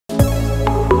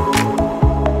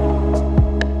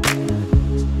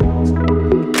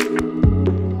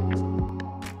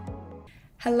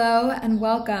Hello and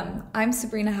welcome. I'm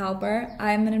Sabrina Halper.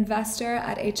 I'm an investor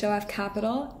at HOF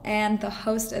Capital and the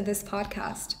host of this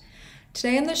podcast.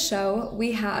 Today on the show,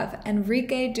 we have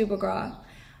Henrique Dubugras.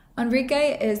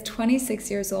 Henrique is 26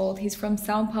 years old. He's from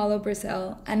Sao Paulo,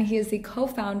 Brazil, and he is the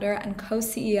co-founder and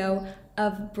co-CEO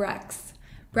of Brex.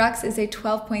 Brex is a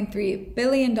 $12.3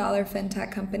 billion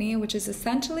fintech company, which is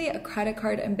essentially a credit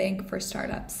card and bank for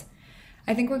startups.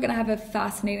 I think we're going to have a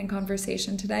fascinating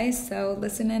conversation today, so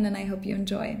listen in and I hope you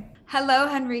enjoy. Hello,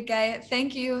 Henrique.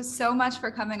 Thank you so much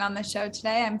for coming on the show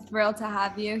today. I'm thrilled to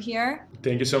have you here.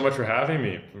 Thank you so much for having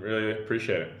me. Really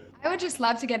appreciate it. I would just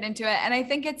love to get into it. And I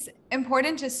think it's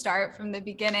important to start from the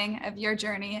beginning of your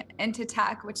journey into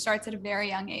tech, which starts at a very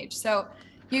young age. So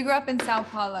you grew up in Sao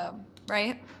Paulo,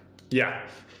 right? Yeah.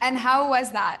 And how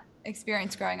was that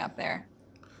experience growing up there?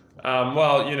 I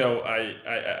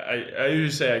usually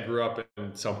say I grew up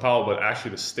in São Paulo, but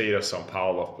actually the state of São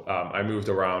Paulo. I moved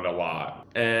around a lot,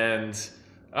 and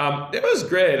it was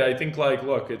great. I think,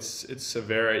 look, it's a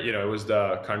very, it was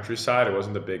the countryside. It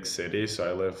wasn't the big city, so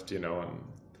I lived, in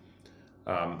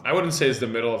I wouldn't say it's the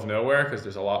middle of nowhere because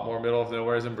there's a lot more middle of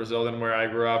nowheres in Brazil than where I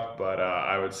grew up, but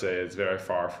I would say it's very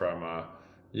far from a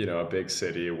big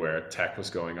city where tech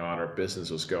was going on or business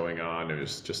was going on. It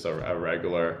was just a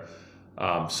regular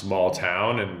small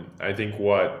town. And I think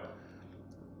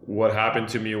what happened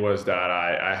to me was that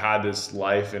I had this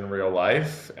life in real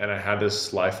life and I had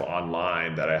this life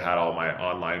online, that I had all my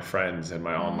online friends and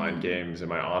my online games and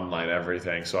my online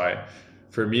everything. So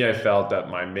for me, I felt that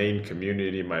my main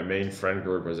community, my main friend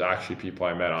group was actually people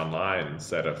I met online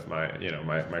instead of my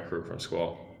crew from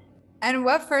school. And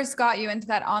what first got you into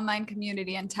that online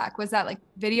community in tech? Was that like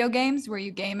video games? Were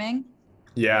you gaming?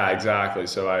 Yeah, exactly.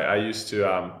 So I used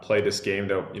to play this game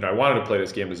that, I wanted to play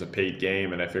this game as a paid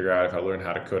game, and I figured out if I learned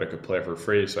how to code, I could play it for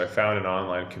free. So I found an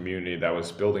online community that was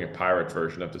building a pirate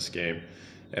version of this game,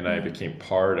 and I became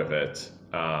part of it.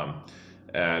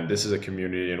 And this is a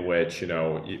community in which,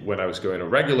 when I was going to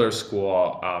regular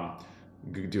school,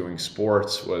 doing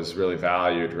sports was really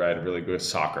valued, right? Really good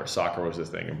soccer. Soccer was the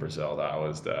thing in Brazil. That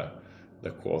was the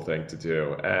cool thing to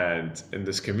do. And in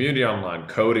this community online,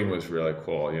 coding was really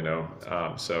cool,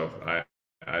 so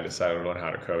I decided to learn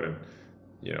how to code and,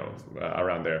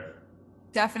 around there.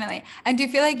 Definitely. And do you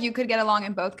feel like you could get along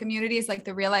in both communities, like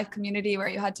the real life community where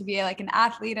you had to be like an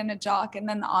athlete and a jock, and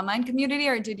then the online community,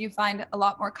 or did you find a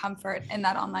lot more comfort in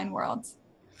that online world?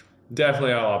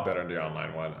 Definitely a lot better in the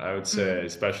online one. I would say,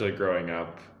 especially growing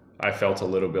up, I felt a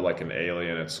little bit like an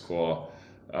alien at school.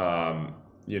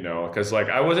 Because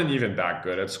I wasn't even that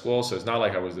good at school, so it's not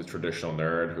like I was the traditional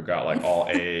nerd who got like all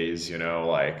A's,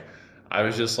 I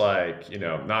was just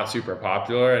not super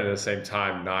popular and at the same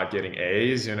time not getting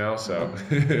A's, so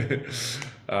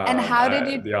And how did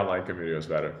you the online community was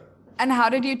better. and how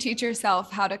did you teach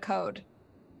yourself how to code?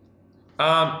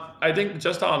 I think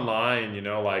just online,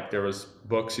 there was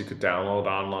books you could download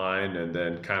online and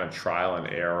then kind of trial and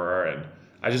error. And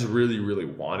I just really, really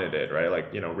wanted it,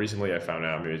 right? Recently I found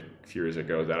out maybe a few years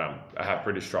ago that I have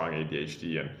pretty strong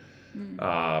ADHD, and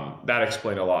that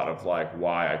explained a lot of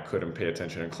why I couldn't pay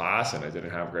attention in class and I didn't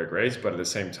have great grades. But at the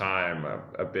same time,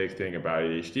 a big thing about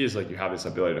ADHD is you have this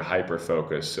ability to hyper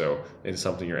focus in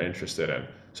something you're interested in.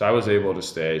 So I was able to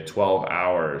stay 12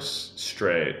 hours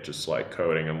straight just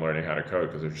coding and learning how to code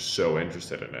because they're just so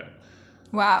interested in it.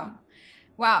 Wow.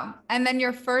 Wow. And then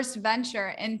your first venture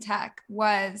in tech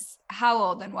was how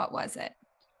old and what was it?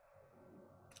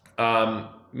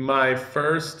 I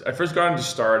first got into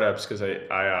startups because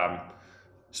I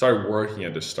started working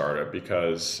at the startup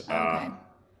because Okay.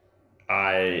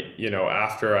 I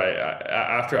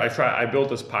built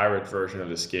this pirate version of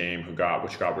this game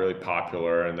which got really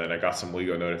popular, and then I got some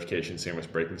legal notifications saying it was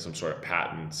breaking some sort of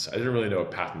patents. I didn't really know what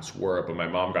patents were, but my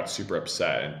mom got super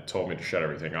upset and told me to shut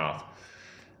everything off.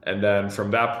 And then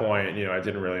from that point, I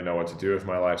didn't really know what to do with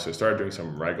my life. So I started doing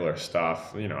some regular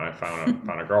stuff. I found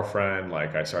a girlfriend,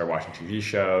 I started watching TV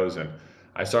shows, and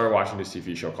I started watching this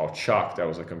TV show called Chuck that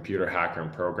was a computer hacker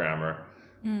and programmer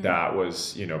that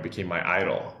was, became my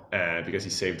idol. And because he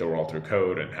saved the world through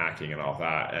code and hacking and all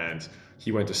that. And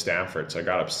he went to Stanford. So I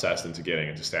got obsessed into getting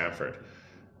into Stanford.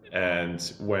 And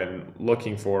when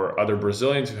looking for other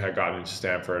Brazilians who had gotten into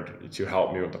Stanford to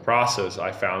help me with the process,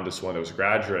 I found this one that was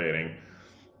graduating.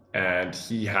 And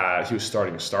he was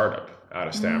starting a startup out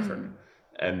of Stanford.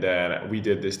 And then we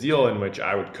did this deal in which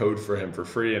I would code for him for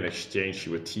free. In exchange, he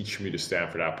would teach me the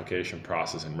Stanford application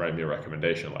process and write me a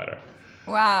recommendation letter.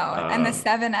 Wow. And the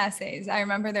 7 essays. I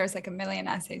remember there was a million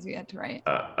essays we had to write.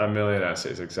 A million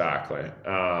essays, exactly.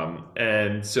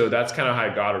 And so that's kind of how I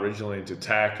got originally into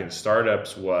tech and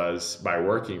startups, was by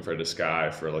working for this guy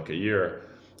for a year.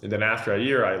 And then after a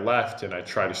year, I left and I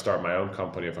tried to start my own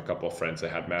company with a couple of friends I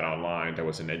had met online. That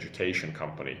was an education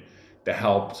company that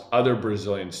helped other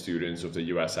Brazilian students with the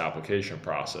US application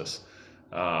process.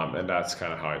 And that's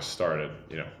kind of how I started,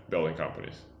 building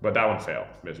companies. But that one failed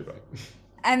miserably.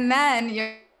 And then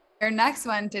your next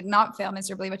one did not fail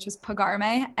miserably, which was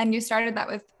Pagarme. And you started that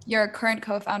with your current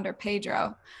co-founder,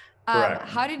 Pedro. Correct.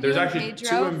 How did There's you and actually two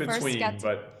Pedro in first between, get to...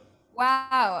 but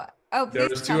Wow. Oh, there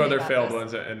please was tell two me other about failed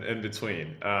this. ones in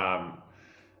between.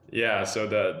 Yeah, so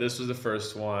this was the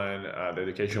first one, the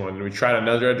education one. And we tried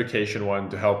another education one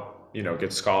to help,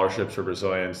 get scholarships for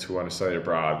Brazilians who want to study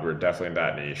abroad. We're definitely in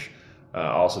that niche.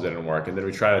 Also didn't work. And then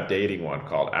we tried a dating one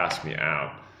called Ask Me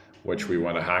Out, which we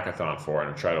won a hackathon for,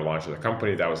 and we tried to launch with a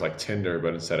company that was like Tinder,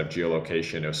 but instead of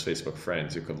geolocation, it was Facebook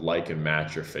friends. You could like and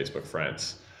match your Facebook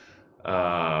friends.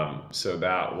 So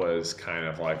that was kind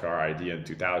of like our idea in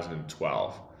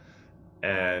 2012.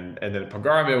 And then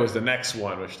Pagarme was the next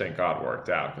one, which thank God worked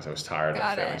out because I was tired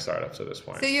of failing startups at this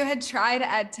point. So you had tried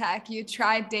ed tech, you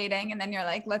tried dating, and then you're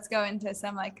like, let's go into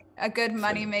some like a good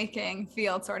money making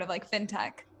field, sort of like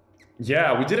fintech.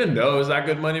 Yeah, we didn't know it was that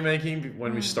good money making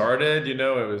when we started.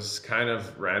 It was kind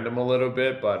of random a little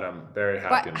bit, but I'm very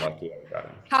happy and lucky that we got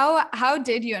it. How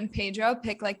did you and Pedro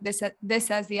pick like this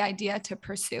as the idea to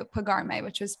pursue Pagarme,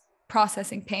 which was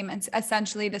processing payments,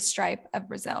 essentially the Stripe of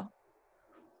Brazil?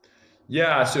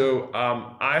 Yeah, so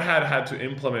I had to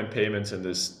implement payments in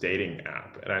this dating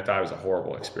app, and I thought it was a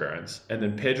horrible experience. And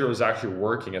then Pedro was actually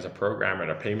working as a programmer at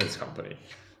a payments company.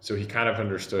 So he kind of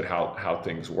understood how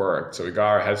things worked. So we got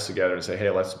our heads together and say, hey,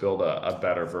 let's build a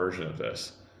better version of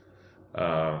this.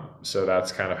 So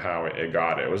that's kind of how it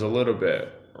got. It was a little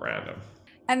bit random.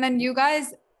 And then you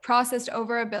guys processed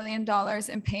over $1 billion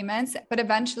in payments, but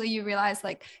eventually you realized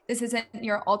like this isn't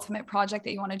your ultimate project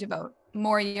that you want to devote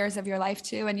more years of your life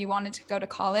to, and you wanted to go to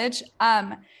college.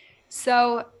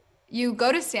 So you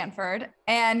go to Stanford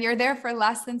and you're there for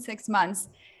less than 6 months.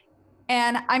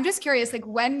 And I'm just curious, like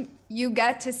when you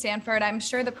get to Stanford, I'm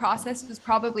sure the process was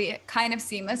probably kind of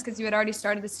seamless because you had already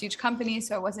started this huge company.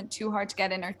 So it wasn't too hard to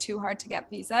get in or too hard to get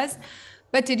visas.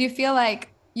 But did you feel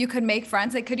like you could make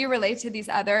friends? Like, could you relate to these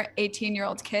other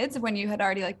 18-year-old kids when you had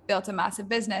already like built a massive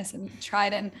business and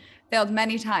tried and failed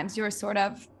many times? You were sort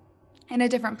of in a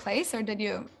different place, or did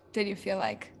you feel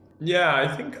like? Yeah,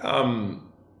 I think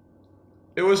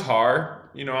it was hard,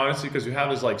 honestly, because we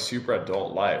had this like super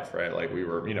adult life, right? Like we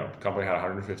were, the company had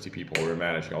 150 people. We were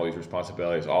managing all these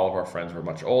responsibilities. All of our friends were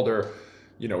much older.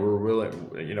 We were really,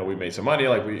 we made some money.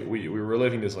 Like we were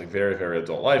living this like very, very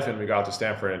adult life. And we got to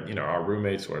Stanford and, our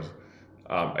roommates were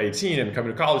 18 and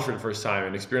coming to college for the first time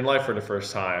and experiencing life for the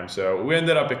first time. So we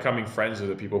ended up becoming friends with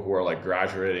the people who are like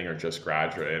graduating or just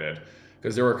graduated,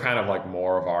 because they were kind of like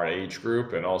more of our age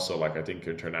group, and also like I think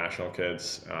international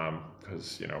kids,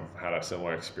 because had a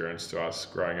similar experience to us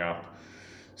growing up.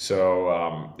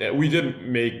 So we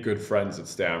didn't make good friends at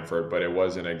Stanford, but it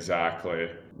wasn't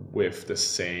exactly with the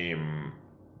same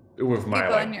with my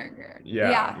People like in your year.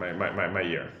 yeah. My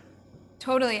year.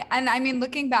 Totally. And I mean,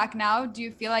 looking back now, do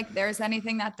you feel like there's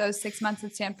anything that those 6 months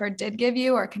at Stanford did give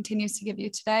you or continues to give you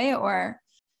today, or?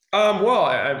 Well,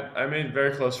 I made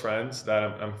very close friends that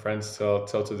I'm friends till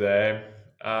today.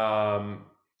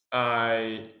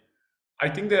 I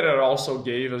think that it also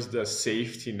gave us the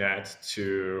safety net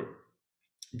to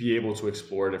be able to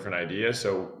explore different ideas.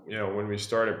 So, when we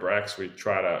started Brex, we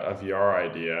tried a VR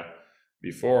idea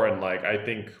before, and like I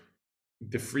think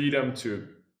the freedom to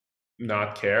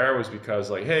not care was because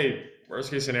like, hey,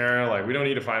 worst case scenario, like we don't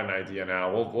need to find an idea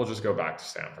now. We'll just go back to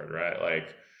Stanford, right?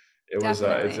 Like it was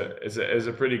it's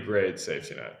a pretty great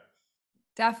safety net.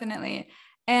 Definitely.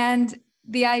 And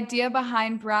the idea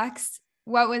behind Brex,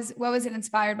 what was it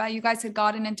inspired by? You guys had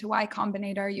gotten into Y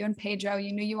Combinator, you and Pedro,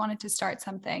 you knew you wanted to start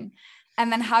something.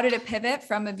 And then how did it pivot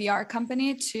from a VR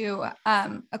company to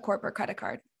a corporate credit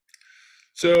card?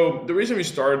 So the reason we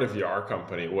started a VR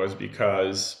company was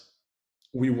because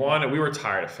we were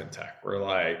tired of fintech. We're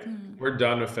like, we're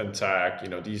done with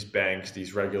fintech, these banks,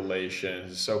 these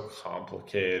regulations, it's so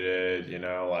complicated,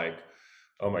 like,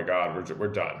 oh my God,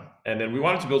 we're done. And then we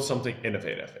wanted to build something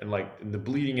innovative and like in the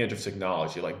bleeding edge of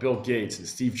technology, like Bill Gates and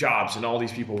Steve Jobs and all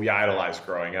these people we idolized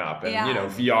growing up. And,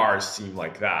 VR seemed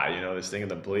like that, this thing in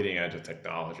the bleeding edge of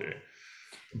technology.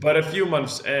 But a few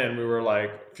months in, we were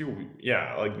like,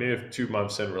 maybe 2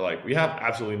 months in, we're like, we have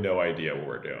absolutely no idea what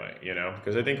we're doing,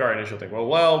 because I think our initial thing,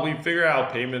 well, we figure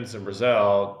out payments in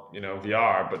Brazil,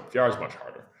 VR, but VR is much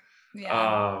harder.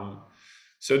 Yeah.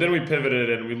 So then we pivoted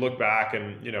and we looked back,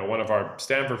 and, one of our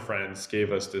Stanford friends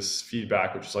gave us this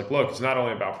feedback, which is like, look, it's not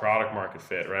only about product market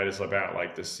fit, right? It's about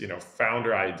like this,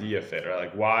 founder idea fit, right?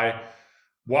 Like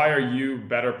why are you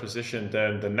better positioned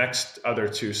than the next other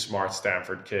two smart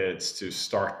Stanford kids to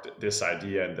start this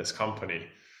idea in this company?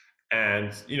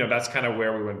 And, that's kind of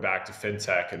where we went back to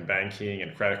fintech and banking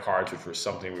and credit cards, which was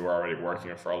something we were already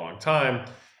working on for a long time.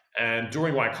 And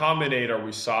during Y Combinator,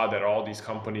 we saw that all these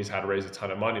companies had raised a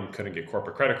ton of money and couldn't get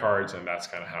corporate credit cards. And that's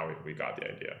kind of how we got the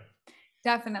idea.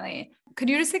 Definitely. Could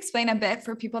you just explain a bit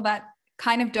for people that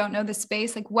kind of don't know the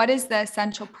space? Like, what is the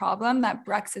essential problem that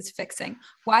Brex is fixing?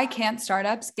 Why can't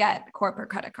startups get corporate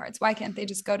credit cards? Why can't they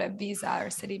just go to Visa or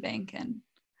Citibank and...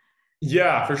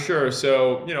 Yeah, for sure.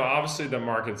 So, obviously the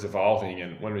market's evolving.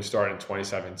 And when we started in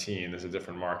 2017, there's a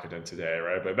different market than today,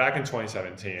 right? But back in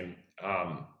 2017,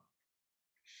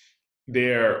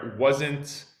 there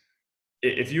wasn't,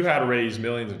 if you had raised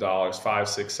millions of dollars, $5,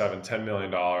 $6, $7, $10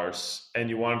 million, and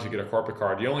you wanted to get a corporate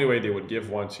card, the only way they would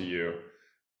give one to you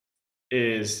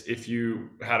is if you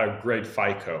had a great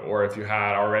FICO, or if you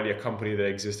had already a company that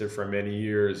existed for many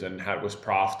years and was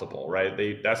profitable,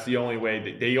 right? That's the only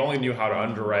way. They only knew how to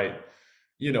underwrite,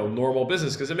 normal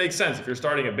business, because it makes sense. If you're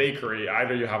starting a bakery,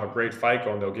 either you have a great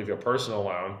FICO and they'll give you a personal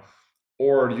loan,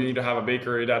 or you need to have a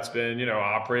bakery that's been,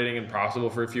 operating and profitable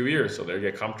for a few years, so they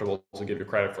get comfortable to give you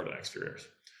credit for the next few years.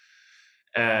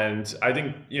 And I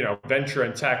think, venture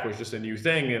and tech was just a new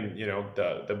thing, and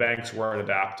the banks weren't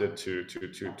adapted to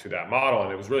that model,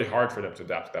 and it was really hard for them to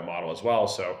adapt to that model as well.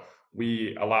 So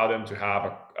we allow them to have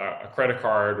a credit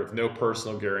card with no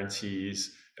personal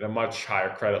guarantees and a much higher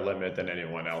credit limit than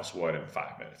anyone else would in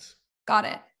 5 minutes. Got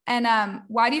it. And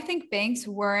why do you think banks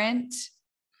weren't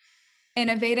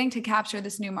innovating to capture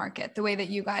this new market the way that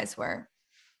you guys were?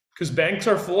 Because banks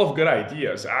are full of good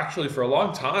ideas. Actually, for a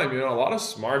long time, a lot of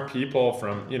smart people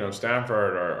from,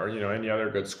 Stanford or any other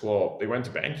good school, they went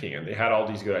to banking and they had all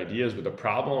these good ideas. But the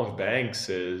problem with banks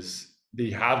is they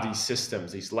have these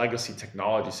systems, these legacy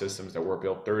technology systems that were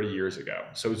built 30 years ago.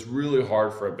 So it's really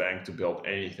hard for a bank to build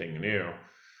anything new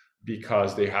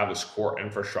because they have this core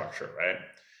infrastructure, right?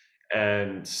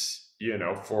 And,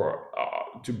 for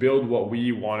to build what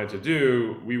we wanted to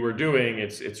do, we were doing,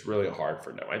 it's really hard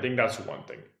for them. I think that's one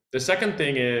thing. The second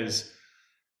thing is,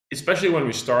 especially when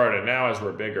we started, now as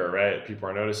we're bigger, right, people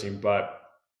are noticing, but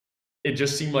it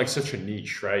just seemed like such a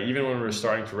niche, right? Even when we were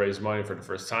starting to raise money for the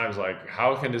first time, it's like,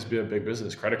 how can this be a big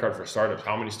business? Credit card for startups,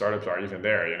 how many startups are even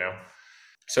there,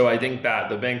 So I think that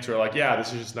the banks were like, yeah,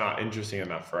 this is just not interesting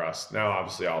enough for us. Now,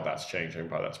 obviously, all that's changing,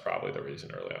 but that's probably the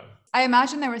reason early on. I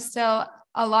imagine there was still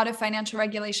a lot of financial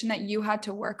regulation that you had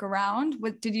to work around.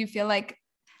 Did you feel like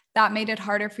that made it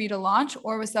harder for you to launch,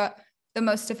 or was the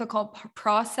most difficult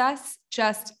process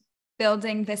just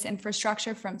building this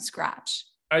infrastructure from scratch?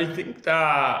 I think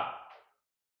that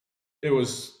it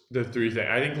was the three things.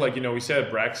 I think, we said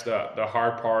at Brex, the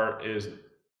hard part is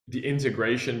the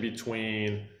integration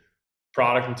between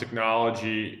product and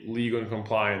technology, legal and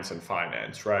compliance, and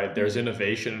finance, right? There's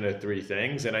innovation in the three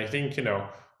things. And I think,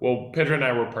 what Pedro and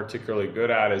I were particularly good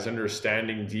at is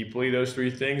understanding deeply those three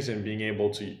things and being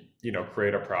able to,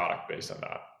 create a product based on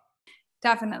that.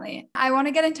 Definitely. I want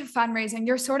to get into fundraising.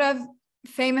 You're sort of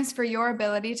famous for your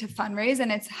ability to fundraise,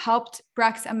 and it's helped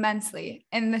Brex immensely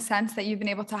in the sense that you've been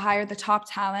able to hire the top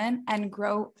talent and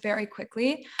grow very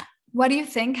quickly. What do you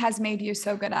think has made you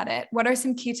so good at it? What are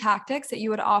some key tactics that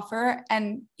you would offer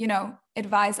and,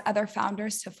 advise other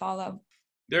founders to follow?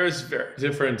 There's very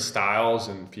different styles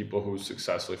and people who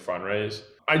successfully fundraise.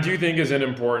 I do think is an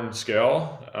important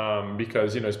skill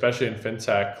because, especially in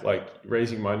fintech, like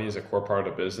raising money is a core part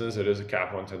of the business. It is a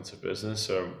capital intensive business.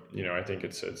 So, I think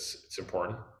it's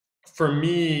important. For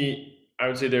me, I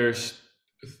would say there's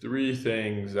three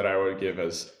things that I would give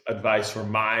as advice for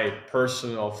my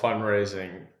personal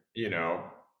fundraising,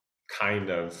 kind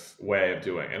of way of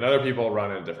doing. And other people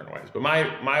run in different ways. But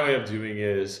my way of doing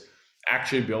is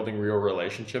actually building real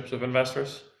relationships with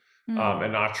investors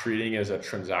and not treating it as a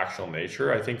transactional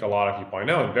nature. I think a lot of people I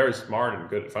know, and very smart and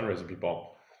good at fundraising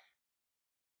people,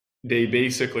 they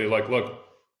basically look,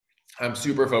 I'm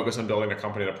super focused on building a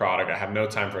company and a product. I have no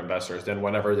time for investors. Then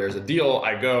whenever there's a deal,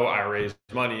 I raise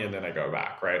money, and then I go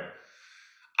back, right?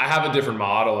 I have a different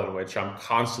model in which I'm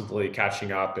constantly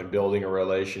catching up and building a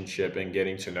relationship and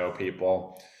getting to know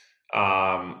people.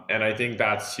 And I think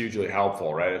that's hugely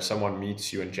helpful, right? If someone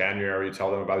meets you in January, you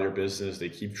tell them about your business, they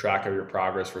keep track of your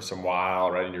progress for some while,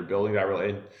 right? And you're building that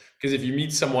relationship. Because if you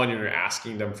meet someone and you're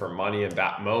asking them for money in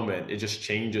that moment, it just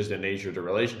changes the nature of the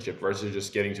relationship versus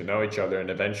just getting to know each other. And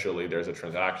eventually there's a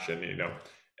transaction,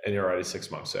 and you're already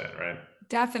 6 months in, right?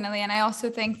 Definitely. And I also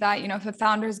think that, if a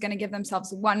founder is going to give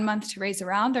themselves 1 month to raise a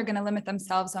round, they're going to limit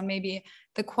themselves on maybe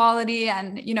the quality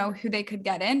and, who they could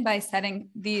get in by setting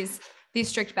these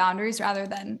strict boundaries rather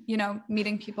than,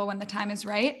 meeting people when the time is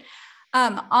right.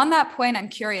 On that point, I'm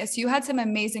curious, you had some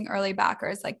amazing early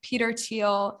backers like Peter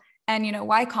Thiel and,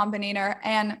 Y Combinator,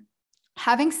 and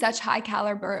having such high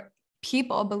caliber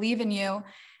people believe in you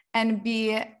and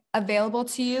be available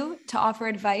to you to offer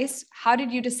advice. How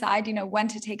did you decide, when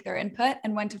to take their input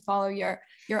and when to follow your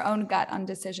own gut on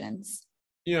decisions?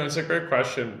 It's a great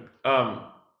question.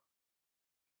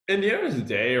 In the end of the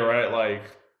day, right, like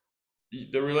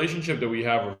the relationship that we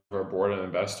have with our board and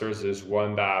investors is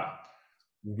one that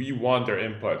we want their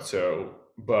input. So,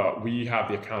 but we have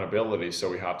the accountability, so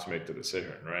we have to make the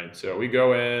decision, right? So we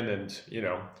go in and,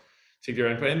 take their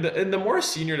input. And the more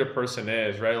senior the person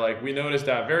is, right, like we notice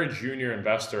that very junior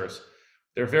investors,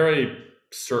 they're very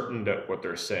certain that what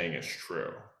they're saying is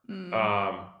true.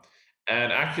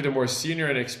 And actually, the more senior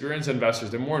and experienced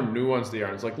investors, the more nuanced they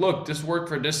are. It's like, look, this worked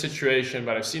for this situation,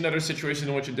 but I've seen other situations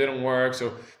in which it didn't work.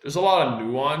 So there's a lot of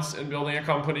nuance in building a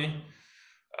company.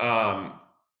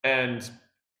 And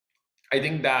I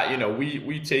think that,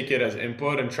 we take it as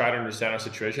input and try to understand our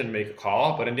situation and make a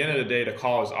call. But at the end of the day, the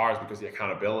call is ours because the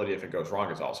accountability, if it goes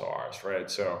wrong, is also ours, right?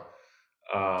 So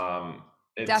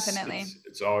Definitely.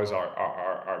 It's always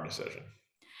our decision.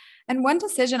 And one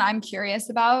decision I'm curious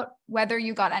about whether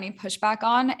you got any pushback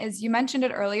on is, you mentioned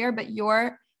it earlier, but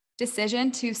your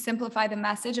decision to simplify the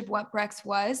message of what Brex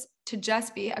was to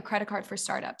just be a credit card for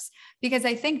startups. Because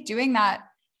I think doing that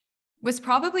was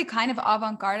probably kind of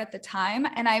avant-garde at the time.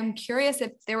 And I'm curious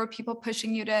if there were people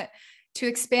pushing you to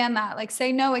expand that, like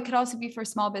say, no, it could also be for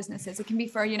small businesses. It can be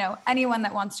for, anyone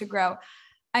that wants to grow.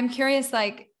 I'm curious,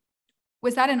 like,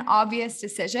 was that an obvious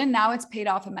decision? Now it's paid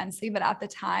off immensely, but at the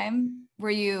time, were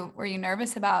you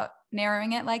nervous about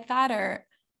narrowing it like that, or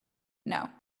no?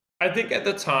 I think at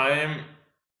the time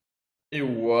it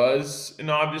was an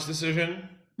obvious decision.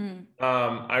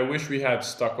 I wish we had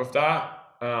stuck with that.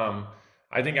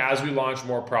 I think as we launch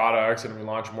more products and we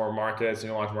launch more markets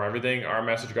and we launch more everything, our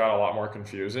message got a lot more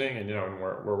confusing, and and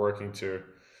we're working to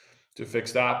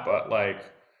fix that. But like,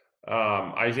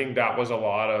 I think that was a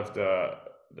lot of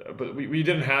but we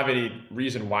didn't have any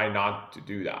reason why not to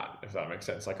do that, if that makes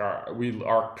sense. Like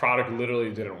our product literally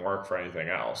didn't work for anything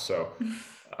else. So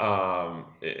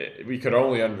we could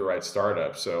only underwrite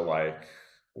startups. So like,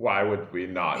 why would we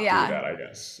not do that, I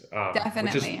guess?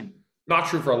 Definitely. Which is not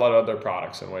true for a lot of other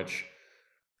products in which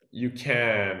you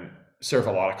can serve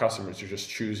a lot of customers. You're just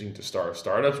choosing to start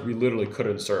startups. We literally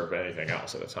couldn't serve anything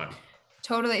else at the time.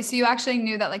 Totally. So you actually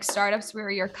knew that like startups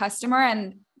were your customer,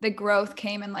 and the growth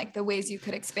came in like the ways you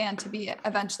could expand to be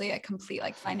eventually a complete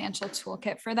like financial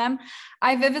toolkit for them.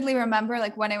 I vividly remember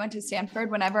like when I went to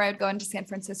Stanford, whenever I would go into San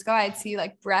Francisco, I'd see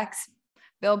like Brex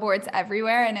billboards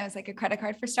everywhere, and it was like a credit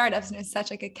card for startups, and it was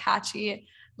such like a catchy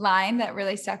line that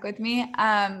really stuck with me.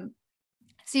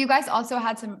 So you guys also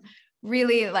had some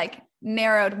really like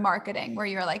narrowed marketing where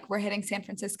you're like, we're hitting San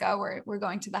Francisco, we're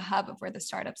going to the hub of where the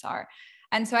startups are.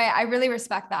 And so I really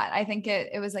respect that. I think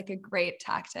it was like a great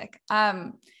tactic.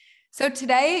 So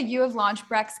today you have launched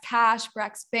Brex Cash,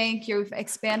 Brex Bank. You've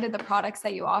expanded the products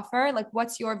that you offer. Like,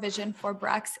 what's your vision for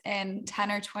Brex in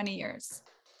 10 or 20 years?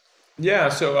 Yeah,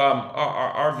 so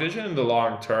our vision in the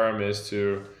long term is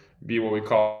to be what we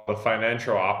call the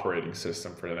financial operating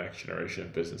system for the next generation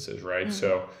of businesses, right?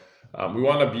 So we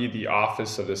want to be the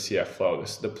office of the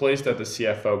CFO, the place that the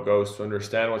CFO goes to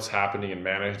understand what's happening and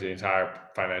manage the entire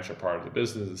financial part of the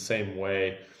business. The same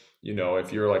way,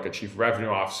 if you're like a chief revenue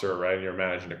officer, right, and you're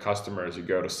managing the customers, you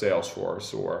go to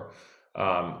Salesforce, or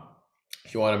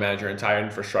if you want to manage your entire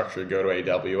infrastructure, you go to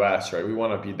AWS, right? We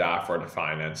want to be that for the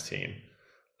finance team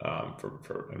for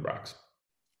Brex.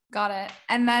 Got it.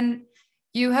 And then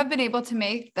you have been able to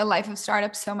make the life of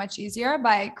startups so much easier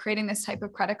by creating this type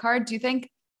of credit card. Do you think,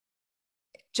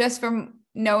 just from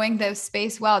knowing the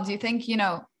space well, do you think,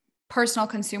 personal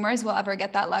consumers will ever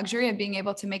get that luxury of being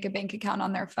able to make a bank account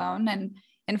on their phone and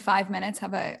in 5 minutes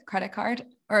have a credit card?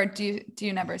 Or do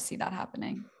you never see that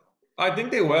happening? I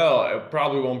think they will. It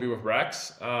probably won't be with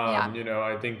Brex. Yeah.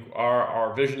 I think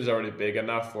our vision is already big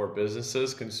enough for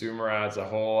businesses. Consumer adds a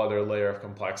whole other layer of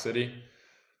complexity.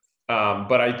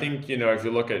 But I think, if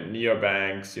you look at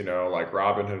neobanks, like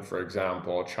Robinhood, for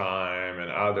example, Chime and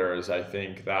others, I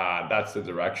think that that's the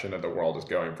direction that the world is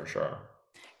going for sure.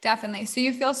 Definitely. So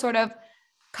you feel sort of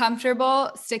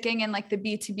comfortable sticking in like the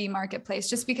B2B marketplace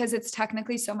just because it's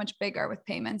technically so much bigger with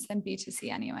payments than B2C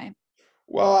anyway.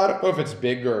 Well, I don't know if it's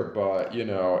bigger, but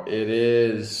it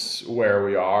is where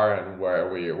we are and where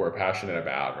we're passionate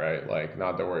about, right? Like,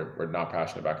 not that we're not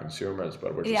passionate about consumers,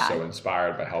 but we're just so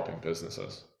inspired by helping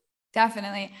businesses.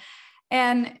 Definitely.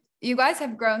 And you guys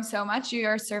have grown so much. You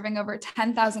are serving over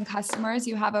 10,000 customers.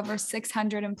 You have over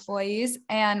 600 employees.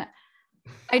 And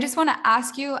I just want to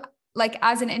ask you, like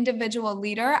as an individual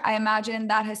leader, I imagine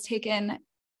that has taken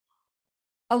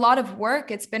a lot of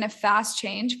work. It's been a fast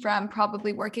change from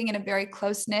probably working in a very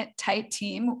close-knit, tight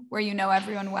team where you know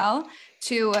everyone well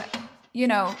to,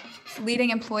 leading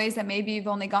employees that maybe you've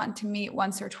only gotten to meet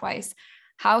once or twice.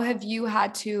 How have you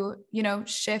had to,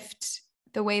 shift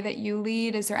the way that you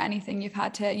lead? Is there anything you've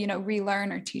had to,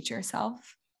 relearn or teach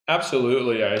yourself?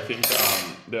 Absolutely. I think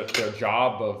the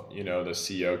job of the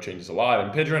CEO changes a lot.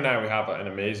 And Pedro and I, we have an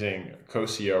amazing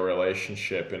co-CEO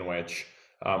relationship in which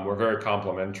we're very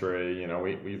complementary.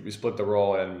 We split the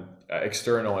role in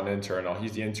external and internal.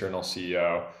 He's the internal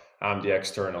CEO. I'm the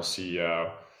external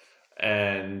CEO.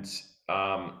 And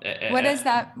what does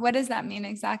that mean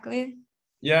exactly?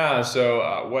 yeah,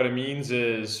 so what it means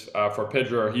is for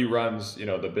Pedro, he runs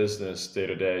the business day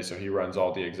to day. So he runs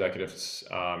all the executives,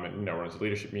 and runs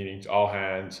leadership meetings, all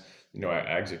hands,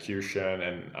 execution,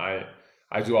 and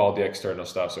I do all the external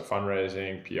stuff. So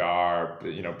fundraising, PR,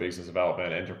 business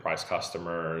development, enterprise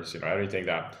customers, anything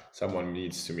that someone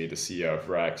needs to meet the CEO of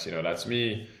Brex. That's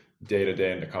me day to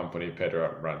day in the company.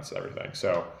 Pedro runs everything.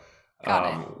 So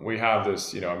we have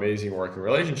this amazing working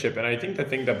relationship, and I think the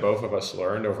thing that both of us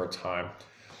learned over time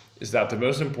is that the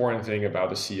most important thing about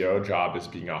the CEO job is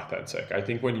being authentic. I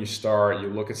think when you start, you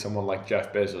look at someone like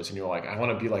Jeff Bezos and you're like, I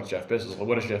want to be like Jeff Bezos. Well,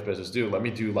 what does Jeff Bezos do? Let me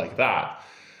do like that.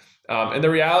 And the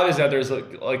reality is that there's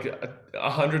like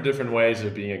 100 different ways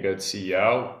of being a good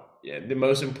CEO. The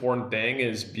most important thing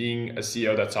is being a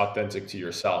CEO that's authentic to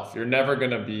yourself. You're never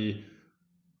going to be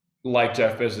like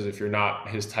Jeff Bezos if you're not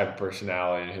his type of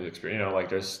personality and his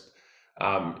experience.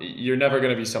 You're never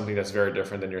going to be something that's very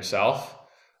different than yourself.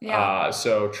 Yeah.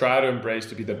 So try to embrace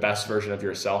to be the best version of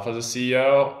yourself as a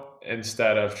CEO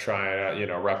instead of trying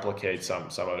to, replicate some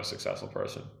other successful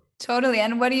person. Totally.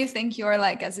 And what do you think you're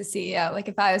like as a CEO? Like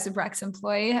if I was a Brex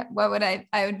employee, what would I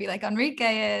would be like Henrique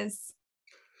is?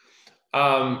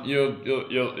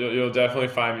 You'll definitely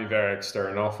find me very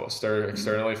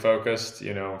externally focused,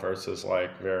 versus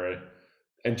like very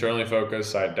internally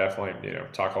focused. I definitely,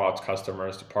 talk a lot to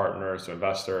customers, to partners, to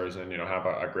investors, and, have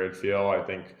a great feel. I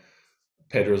think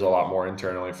Pedro's a lot more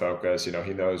internally focused.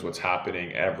 He knows what's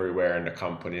happening everywhere in the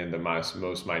company in the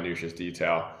most minutious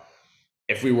detail.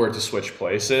 If we were to switch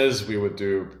places, we would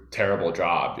do a terrible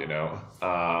job, it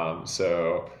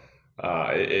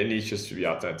needs just to be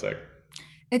authentic.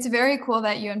 It's very cool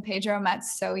that you and Pedro met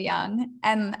so young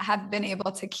and have been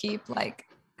able to keep like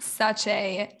such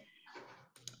a,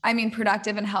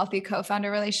 productive and healthy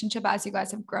co-founder relationship as you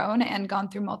guys have grown and gone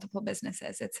through multiple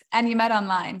businesses. And you met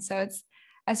online. So it's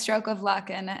a stroke of luck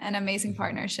and an amazing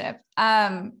partnership.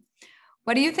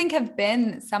 What do you think have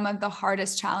been some of the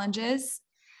hardest challenges?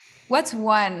 What's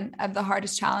one of the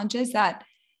hardest challenges that,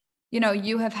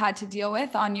 you have had to deal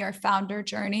with on your founder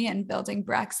journey and building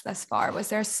Brex thus far? Was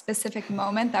there a specific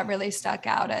moment that really stuck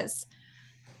out as,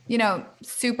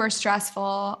 super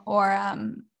stressful or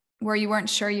where you weren't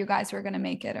sure you guys were going to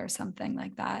make it or something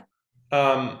like that?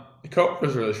 COVID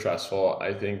was really stressful.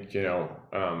 I think,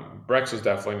 Brex was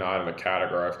definitely not in the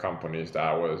category of companies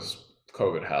that was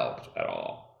COVID helped at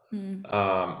all.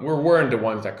 We weren't the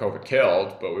ones that COVID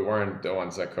killed, but we weren't the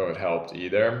ones that COVID helped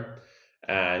either.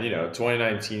 And,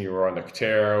 2019, we were on the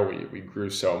tear. We grew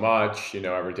so much,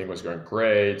 everything was going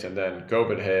great. And then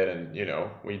COVID hit and,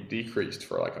 we decreased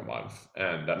for like a month,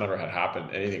 and that never had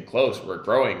happened anything close. We're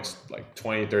growing like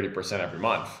 20-30% every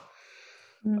month.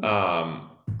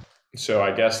 So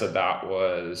I guess that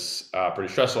was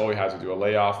pretty stressful. We had to do a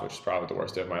layoff, which is probably the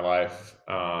worst day of my life.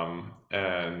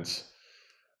 And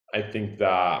I think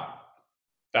that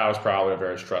was probably a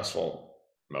very stressful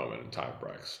moment in time of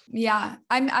Brex. Yeah,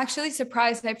 I'm actually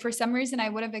surprised. For some reason, I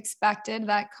would have expected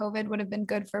that COVID would have been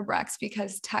good for Brex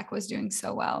because tech was doing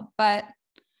so well. But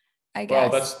I guess.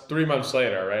 Well, that's 3 months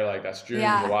later, right? Like that's June,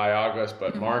 July, August,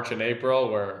 but March and April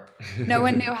were. No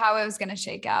one knew how it was going to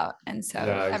shake out, and so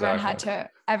everyone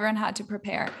had to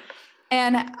prepare.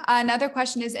 And another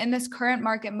question is, in this current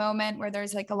market moment where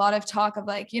there's like a lot of talk of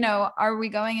like,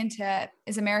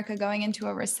 is America going into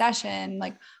a recession?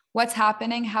 Like what's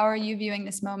happening? How are you viewing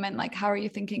this moment? Like, how are you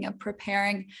thinking of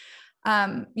preparing,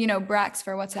 Brex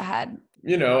for what's ahead?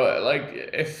 Like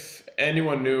if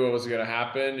anyone knew what was going to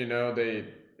happen,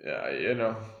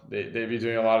 they'd be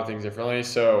doing a lot of things differently.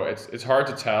 So it's hard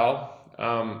to tell.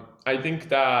 I think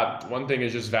that one thing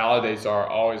is just validates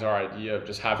always our idea of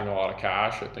just having a lot of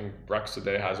cash. I think Brex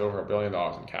today has over $1 billion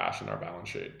in cash in our balance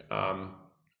sheet.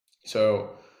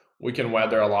 So we can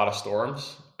weather a lot of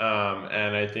storms.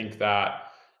 And I think that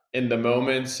in the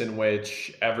moments in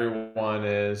which everyone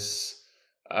is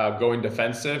going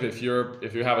defensive. If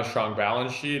you have a strong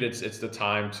balance sheet, it's the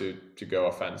time to go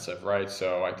offensive, right?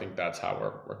 So I think that's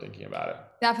how we're thinking about it.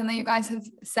 Definitely, you guys have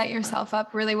set yourself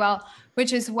up really well,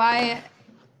 which is why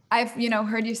I've,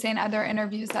 heard you say in other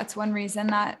interviews, that's one reason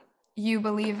that you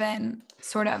believe in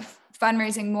sort of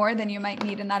fundraising more than you might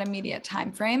need in that immediate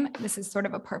time frame. This is sort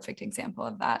of a perfect example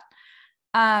of that.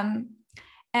 And,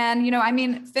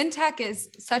 fintech is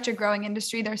such a growing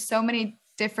industry. There's so many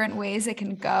different ways it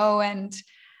can go. And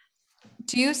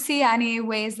do you see any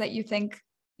ways that you think,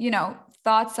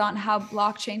 thoughts on how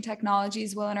blockchain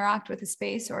technologies will interact with the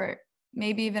space, or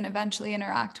maybe even eventually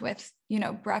interact with,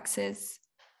 Brex's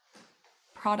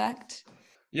product?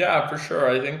 Yeah, for sure.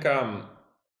 I think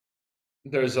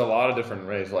there's a lot of different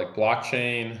ways. Like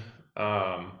blockchain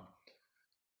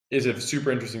is a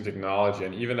super interesting technology,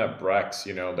 and even at Brex,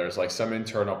 there's like some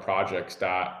internal projects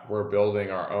that we're building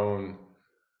our own.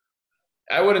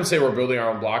 I wouldn't say we're building our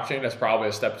own blockchain. That's probably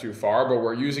a step too far, but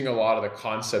we're using a lot of the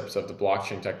concepts of the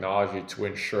blockchain technology to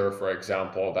ensure, for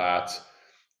example, that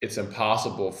it's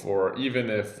impossible for, even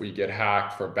if we get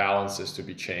hacked, for balances to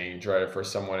be changed, right? For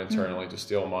someone internally to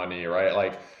steal money, right?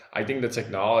 Like, I think the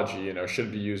technology,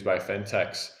 should be used by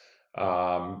fintechs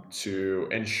to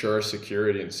ensure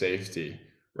security and safety,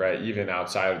 right? Even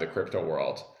outside of the crypto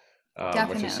world,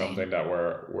 which is something that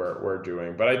we're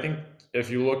doing. But I think if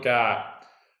you look at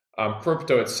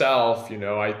crypto itself,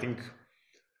 I think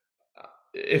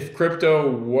if crypto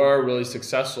were really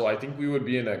successful, I think we would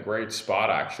be in a great spot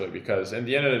actually, because at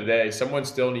the end of the day, someone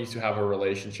still needs to have a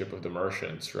relationship with the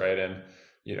merchants, right? And,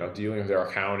 dealing with their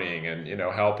accounting and,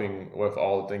 helping with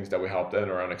all the things that we help them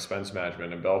around expense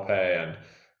management and bill pay and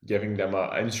giving them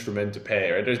an instrument to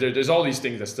pay, right? There's all these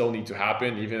things that still need to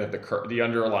happen, even if the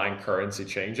underlying currency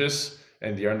changes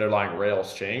and the underlying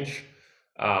rails change.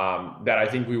 That I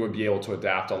think we would be able to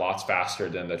adapt a lot faster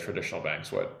than the traditional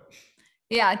banks would.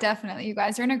 Yeah, definitely. You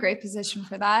guys are in a great position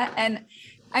for that.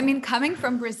 And coming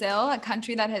from Brazil, a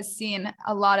country that has seen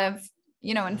a lot of,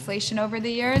 inflation over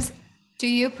the years, do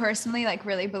you personally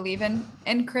really believe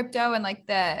in crypto and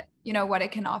the, what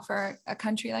it can offer a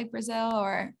country like Brazil,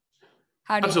 or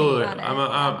how do you Absolutely. think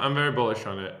about it? I'm very bullish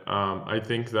on it. I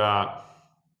think that,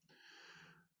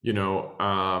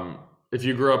 if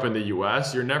you grew up in the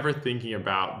US, you're never thinking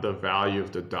about the value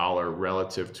of the dollar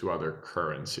relative to other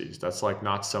currencies. That's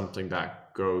not something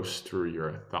that goes through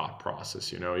your thought process.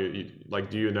 Do you know,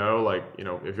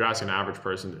 if you ask an average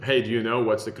person, hey, do you know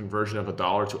what's the conversion of a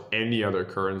dollar to any other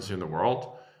currency in the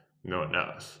world? No one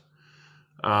knows.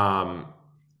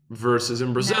 Versus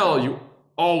in Brazil, you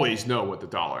always know what the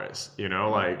dollar is,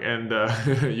 and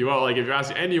you all, if you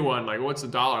ask anyone, what's the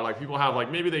dollar? People have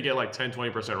maybe they get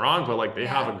 10-20% wrong, but they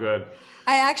have a good.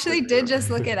 I actually did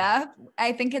just look it up.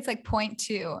 I think it's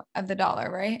 0.2 of the dollar,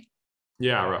 right?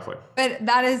 Yeah, roughly. But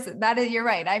that is, you're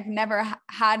right. I've never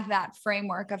had that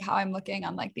framework of how I'm looking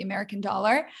on the American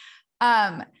dollar.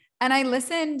 And I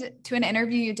listened to an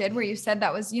interview you did where you said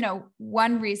that was,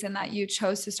 one reason that you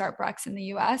chose to start Brex in the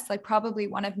US, probably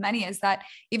one of many, is that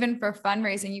even for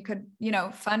fundraising, you could,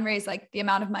 fundraise the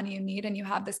amount of money you need, and you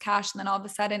have this cash, and then all of a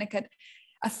sudden it could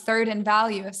a third in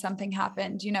value if something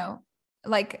happened,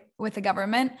 with the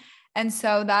government. And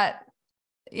so that,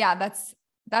 yeah, that's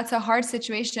a hard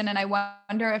situation. And I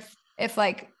wonder if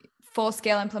full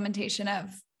scale implementation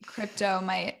of crypto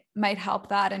might help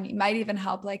that, and might even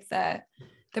help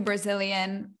the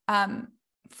Brazilian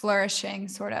flourishing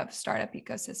sort of startup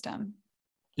ecosystem.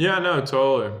 Yeah, no,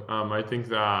 totally. I think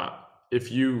that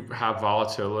if you have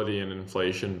volatility and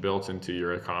inflation built into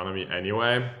your economy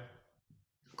anyway,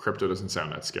 crypto doesn't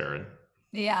sound that scary.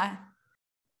 Yeah.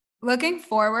 Looking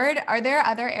forward, are there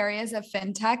other areas of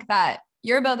fintech that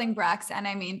you're building Brex? And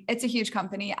it's a huge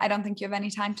company. I don't think you have any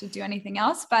time to do anything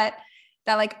else, but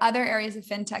that other areas of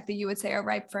fintech that you would say are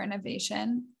ripe for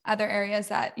innovation, other areas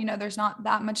that, there's not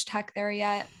that much tech there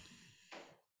yet.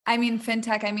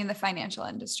 Fintech, the financial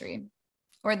industry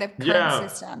or the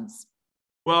current systems.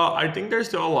 Well, I think there's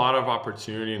still a lot of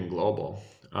opportunity in global.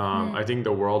 I think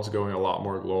the world's going a lot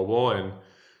more global, and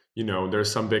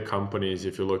there's some big companies.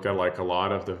 If you look at a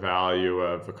lot of the value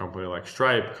of a company like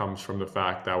Stripe comes from the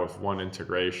fact that with one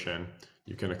integration,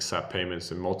 you can accept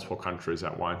payments in multiple countries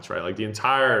at once, right? The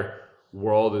entire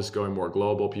world is going more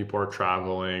global. People are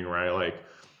traveling, right?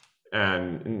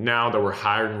 And now that we're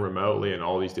hiring remotely in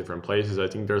all these different places, I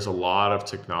think there's a lot of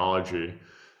technology and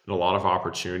a lot of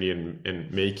opportunity in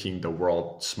making the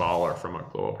world smaller from a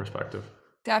global perspective.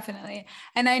 Definitely.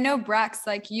 And I know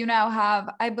Brex, you now have,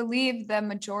 I believe the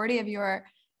majority of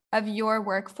your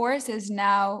workforce is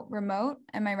now remote.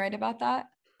 Am I right about that?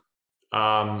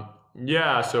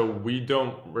 Yeah, so we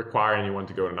don't require anyone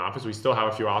to go to an office. We still have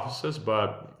a few offices,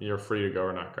 but you're free to go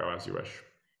or not go as you wish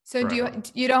So for everyone.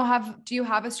 do you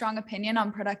have a strong opinion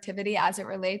on productivity as it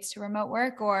relates to remote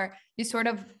work, or you sort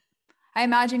of, I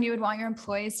imagine you would want your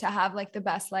employees to have like the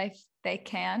best life they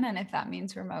can, and if that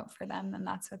means remote for them, then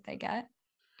that's what they get.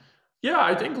 Yeah,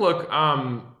 I think, look,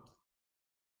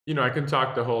 I can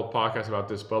talk the whole podcast about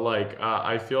this, but like,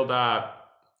 I feel that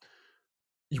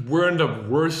we're in the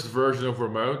worst version of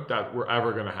remote that we're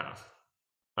ever going to have.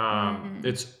 Mm.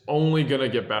 It's only going to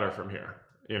get better from here,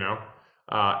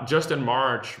 just in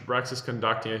March, Brex is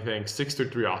conducting, I think, 6 to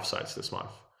 3 offsites this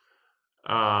month.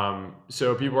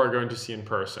 So people are going to see in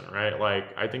person, right? Like,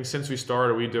 I think since we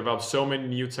started, we developed so many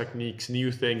new techniques,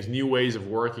 new things, new ways of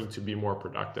working to be more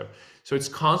productive. So it's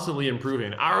constantly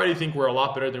improving. I already think we're a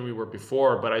lot better than we were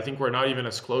before, but I think we're not even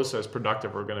as close as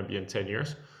productive we're going to be in 10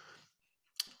 years.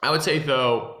 I would say,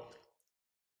 though,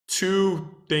 two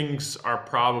things are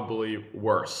probably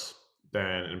worse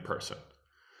than in person.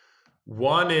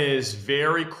 One is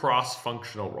very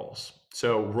cross-functional roles.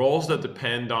 So roles that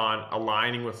depend on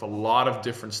aligning with a lot of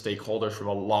different stakeholders from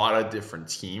a lot of different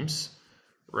teams,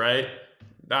 right?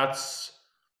 That's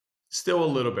still a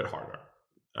little bit harder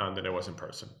than it was in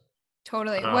person.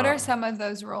 Totally. What are Um, some of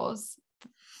those roles?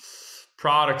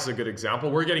 Product's a good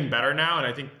example. We're getting better now, and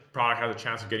I think product has a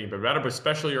chance of getting better, but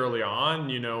especially early on,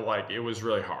 like it was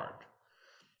really hard.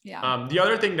 Yeah. The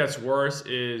other thing that's worse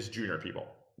is junior people.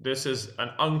 This is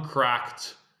an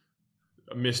uncracked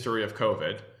mystery of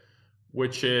COVID,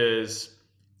 which is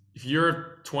if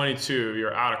you're 22,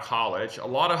 you're out of college, a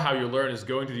lot of how you learn is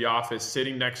going to the office,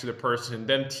 sitting next to the person, and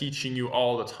them teaching you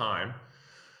all the time.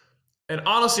 And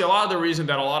honestly, a lot of the reason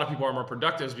that a lot of people are more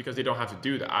productive is because they don't have to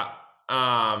do that.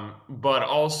 But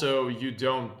also you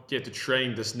don't get to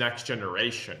train this next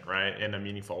generation, right, in a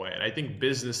meaningful way. And I think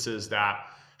businesses that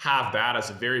have that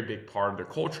as a very big part of their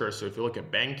culture. So if you look at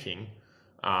banking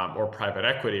or private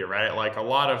equity, right, like a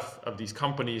lot of these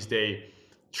companies, they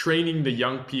training the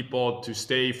young people to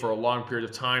stay for a long period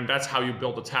of time. That's how you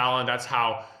build the talent. That's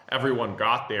how everyone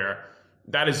got there.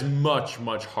 That is much,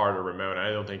 much harder remote. And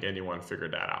I don't think anyone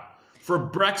figured that out. For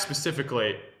Brex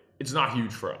specifically, it's not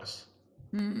huge for us.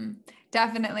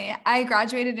 Definitely. I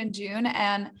graduated in June,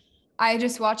 and I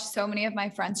just watched so many of my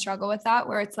friends struggle with that,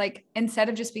 where it's like, instead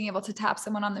of just being able to tap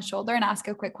someone on the shoulder and ask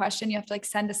a quick question, you have to like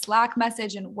send a Slack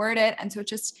message and word it. And so it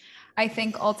just, I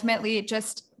think ultimately it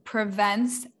just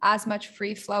prevents as much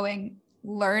free flowing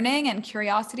learning and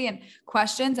curiosity and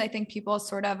questions. I think people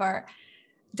sort of are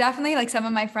definitely, like, some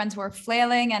of my friends were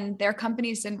flailing and their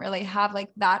companies didn't really have like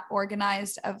that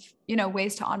organized of,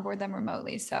 ways to onboard them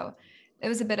remotely. So it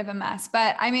was a bit of a mess,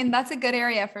 but I mean, that's a good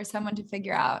area for someone to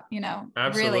figure out, really how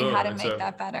Absolutely. to It's make a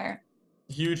that better.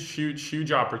 huge, huge,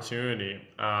 huge opportunity.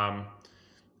 But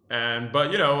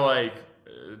like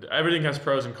everything has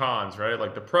pros and cons, right?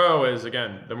 Like the pro is,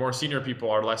 again, the more senior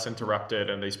people are less interrupted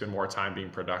and they spend more time being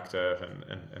productive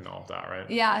and all of that, right?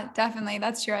 Yeah, definitely.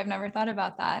 That's true. I've never thought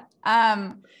about that.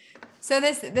 So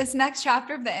this next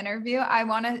chapter of the interview, I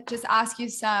want to just ask you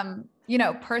some,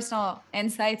 personal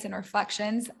insights and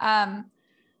reflections.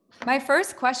 My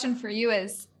first question for you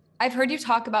is, I've heard you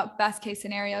talk about best case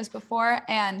scenarios before,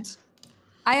 and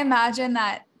I imagine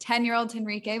that 10-year-old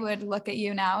Henrique would look at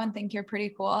you now and think you're pretty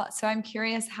cool. So I'm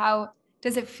curious, how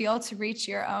does it feel to reach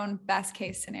your own best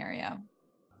case scenario?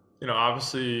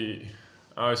 Obviously,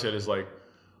 I always say it is like,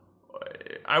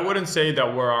 I wouldn't say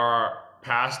that we're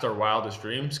past our wildest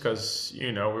dreams because,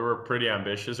 we were pretty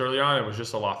ambitious early on. It was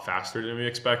just a lot faster than we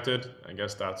expected. I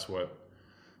guess that's what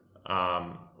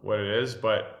it is.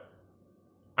 But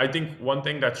I think one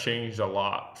thing that changed a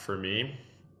lot for me,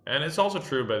 and it's also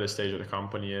true by this stage of the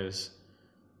company, is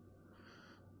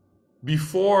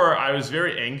before I was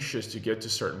very anxious to get to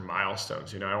certain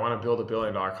milestones. I want to build a $1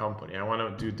 billion company. I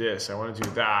want to do this. I want to do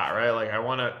that, right? Like I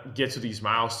want to get to these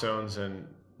milestones and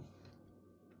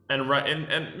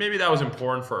maybe that was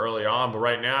important for early on, but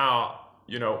right now,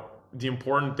 the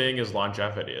important thing is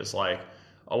longevity. It's like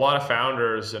a lot of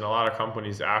founders and a lot of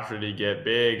companies after they get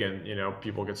big and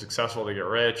people get successful, they get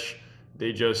rich,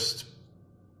 they just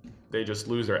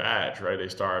lose their edge, right? They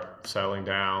start settling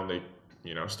down, they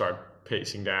start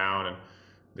pacing down,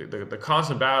 and the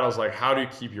constant battle is like, how do you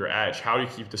keep your edge? How do you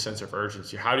keep the sense of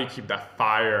urgency? How do you keep that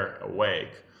fire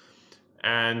awake?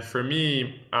 And for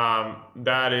me,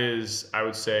 that is, I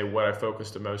would say, what I focus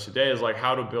the most today is like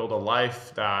how to build a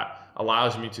life that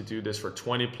allows me to do this for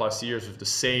 20 plus years with the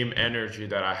same energy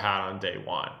that I had on day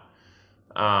one.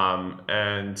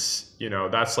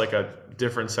 That's like a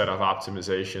different set of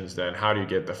optimizations than how do you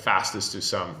get the fastest to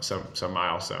some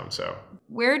milestone. So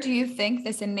Where do you think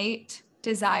this innate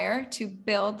desire to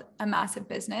build a massive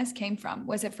business came from?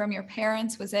 Was it from your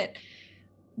parents? Was it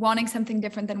wanting something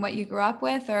different than what you grew up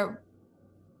with? Or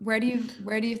where do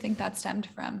you think that stemmed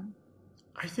from?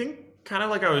 I think kind of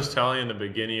like I was telling you in the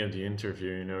beginning of the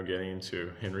interview, getting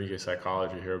into Henrique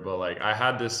psychology here, but like I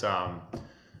had this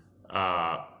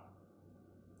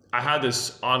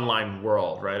online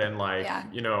world, right? And like,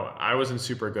 I wasn't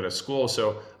super good at school.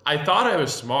 So I thought I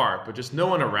was smart, but just no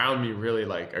one around me really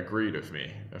like agreed with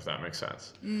me, if that makes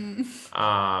sense.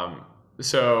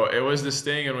 So it was this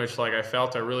thing in which like I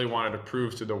felt I really wanted to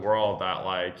prove to the world that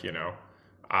like,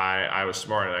 I was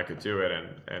smart and I could do it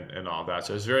and all that.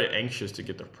 So I was very anxious to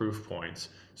get the proof points.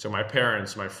 So my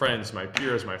parents, my friends, my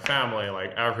peers, my family,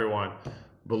 like everyone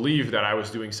believed that I was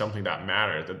doing something that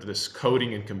mattered, that this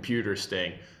coding and computers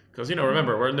thing. Because,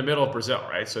 remember, we're in the middle of Brazil,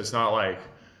 right? So it's not like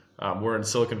we're in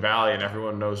Silicon Valley and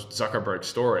everyone knows Zuckerberg's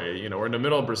story. We're in the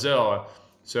middle of Brazil.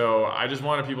 So I just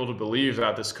wanted people to believe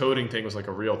that this coding thing was like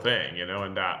a real thing,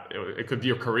 and that it could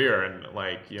be a career and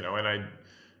like, and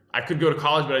I could go to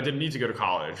college, but I didn't need to go to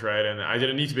college, right? And I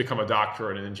didn't need to become a doctor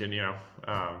or an engineer.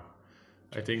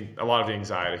 I think a lot of the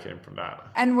anxiety came from that.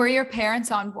 And were your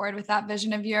parents on board with that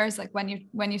vision of yours? Like when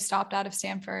you stopped out of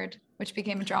Stanford, which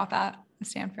became a dropout of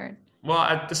Stanford? Well,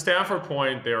 at the Stanford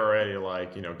point, they already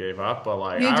like, gave up, but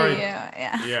like,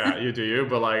 yeah. Yeah, you do you.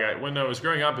 But like, when I was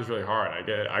growing up, it was really hard.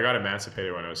 I got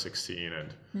emancipated when I was 16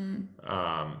 and,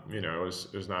 it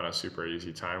was not a super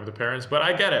easy time with the parents, but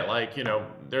I get it. Like,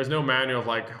 there's no manual of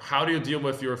like, how do you deal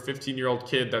with your 15-year-old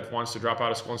kid that wants to drop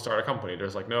out of school and start a company?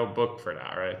 There's like no book for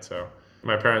that, right? So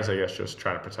my parents, I guess, just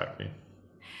trying to protect me.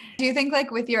 Do you think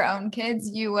like with your own kids,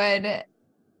 you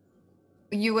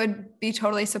would be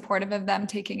totally supportive of them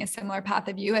taking a similar path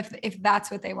of you if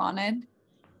that's what they wanted?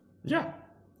 Yeah.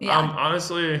 Yeah.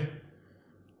 Honestly,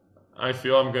 I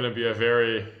feel I'm going to be a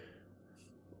very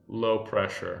low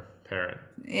pressure parent.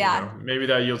 Yeah. Maybe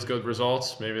that yields good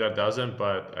results. Maybe that doesn't.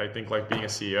 But I think like being a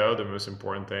CEO, the most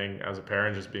important thing as a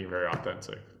parent, just being very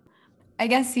authentic. I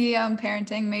guess CEO and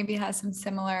parenting maybe has some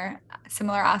similar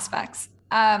aspects.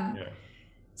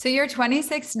 So you're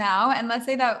 26 now, and let's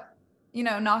say that,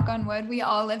 knock on wood, we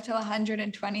all live till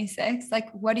 126.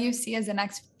 Like, what do you see as the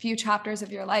next few chapters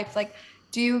of your life? Like,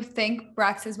 do you think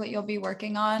Brex is what you'll be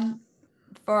working on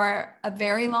for a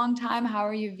very long time? How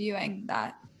are you viewing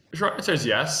that? The short answer is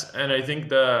yes. And I think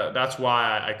that's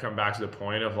why I come back to the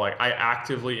point of like, I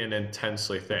actively and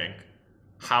intensely think,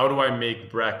 how do I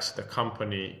make Brex the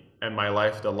company and my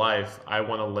life the life I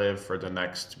want to live for the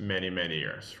next many, many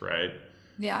years, right?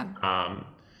 Yeah.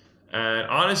 And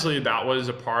honestly, that was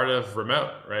a part of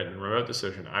remote, right? And remote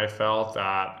decision. I felt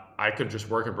that I could just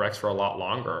work at Brex for a lot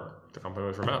longer. The company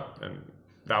was remote, and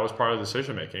that was part of the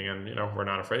decision making. And we're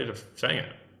not afraid of saying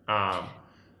it.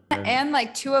 And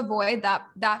like to avoid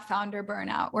that founder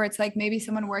burnout, where it's like maybe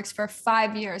someone works for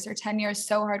 5 years or 10 years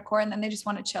so hardcore, and then they just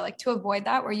want to chill. Like to avoid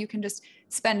that, where you can just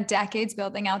spend decades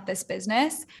building out this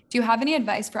business. Do you have any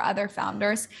advice for other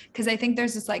founders? Because I think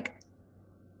there's this like,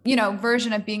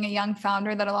 version of being a young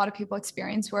founder that a lot of people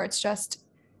experience, where it's just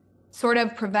sort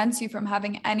of prevents you from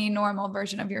having any normal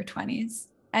version of your 20s.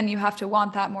 And you have to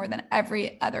want that more than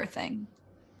every other thing.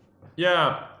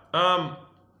 Yeah. I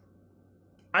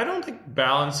don't think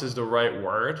balance is the right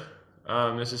word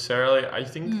necessarily. I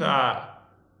think that,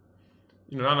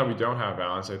 not that we don't have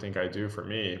balance, I think I do for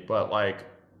me, but like,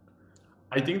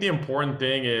 I think the important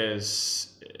thing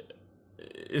is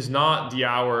not the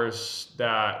hours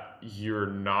that you're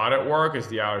not at work, it's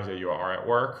the hours that you are at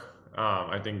work.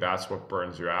 I think that's what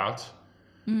burns you out.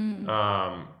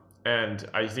 And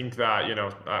I think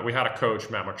that, we had a coach,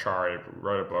 Matt Machari,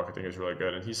 wrote a book, I think it's really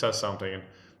good. And he says something,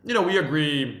 and, we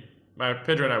agree,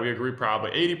 Pedro and I, we agree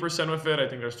probably 80% with it. I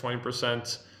think there's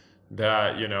 20%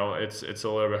 that, it's a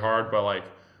little bit hard, but like,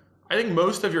 I think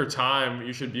most of your time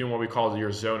you should be in what we call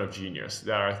your zone of genius.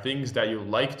 That are things that you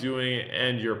like doing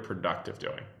and you're productive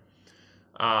doing.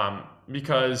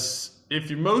 Because if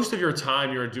most of your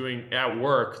time you're doing at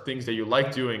work things that you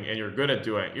like doing and you're good at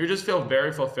doing, you just feel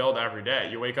very fulfilled every day.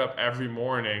 You wake up every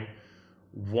morning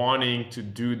wanting to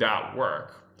do that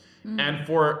work. And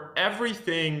for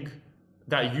everything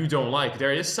that you don't like,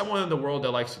 there is someone in the world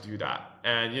that likes to do that.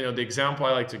 And, the example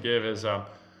I like to give is,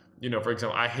 for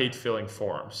example, I hate filling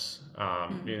forms.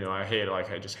 I hate it,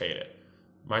 like I just hate it.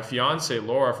 My fiance,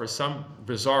 Laura, for some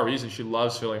bizarre reason, she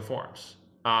loves filling forms.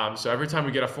 So every time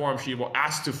we get a form, she will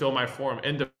ask to fill my form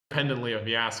independently of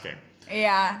me asking.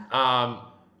 Yeah.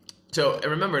 So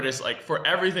remember this, like for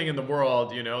everything in the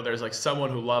world, there's like someone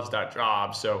who loves that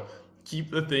job. So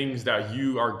keep the things that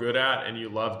you are good at and you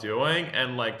love doing,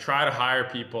 and like try to hire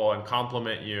people and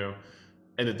compliment you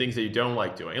and the things that you don't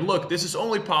like doing. And look, this is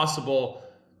only possible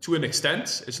to an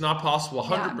extent. It's not possible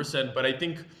 100%, but I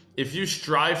think if you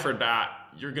strive for that,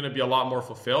 you're going to be a lot more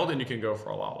fulfilled and you can go for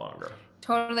a lot longer.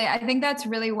 Totally. I think that's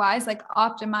really wise. Like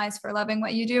optimize for loving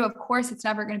what you do. Of course, it's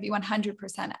never going to be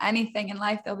 100% anything in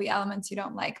life. There'll be elements you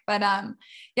don't like, but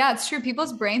yeah, it's true.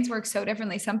 People's brains work so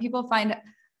differently. Some people find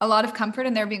a lot of comfort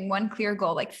in there being one clear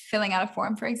goal, like filling out a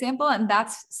form, for example, and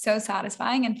that's so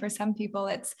satisfying. And for some people,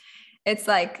 it's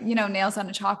like, you know, nails on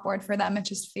a chalkboard. For them, it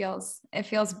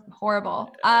feels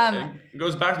horrible. It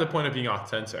goes back to the point of being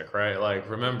authentic, right? Like,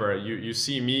 remember, you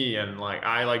see me and like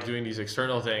I like doing these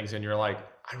external things, and you're like,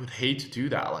 I would hate to do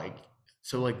that. Like,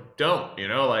 so like, don't, you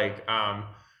know, like,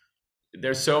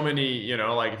 there's so many, you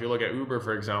know, like if you look at Uber,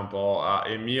 for example,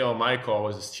 Emil Michael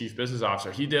was his chief business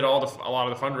officer. He did a lot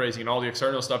of the fundraising and all the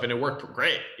external stuff, and it worked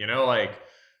great, you know, like,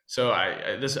 so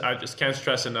I just can't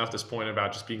stress enough this point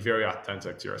about just being very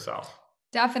authentic to yourself.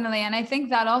 Definitely. And I think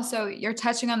that also you're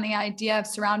touching on the idea of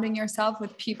surrounding yourself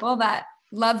with people that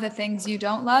love the things you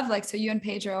don't love. Like, so you and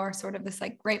Pedro are sort of this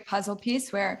like great puzzle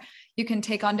piece where you can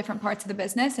take on different parts of the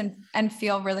business and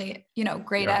feel really, you know,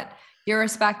 great at your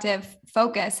respective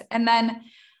focus. And then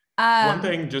one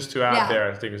thing just to add there,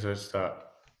 I think is just a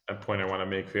point I want to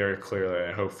make very clearly.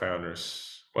 I hope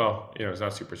founders, well, you know, it's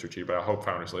not super strategic, but I hope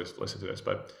founders listen to this,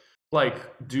 but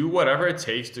like, do whatever it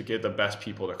takes to get the best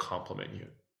people to compliment you.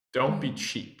 Don't be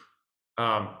cheap.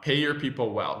 Pay your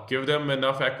people well. Give them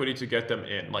enough equity to get them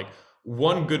in. Like,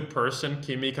 one good person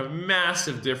can make a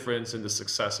massive difference in the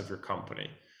success of your company.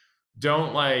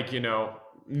 Don't like, you know,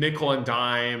 nickel and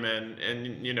dime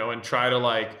and you know, and try to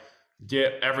like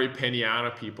get every penny out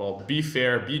of people. Be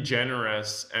fair, be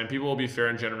generous, and people will be fair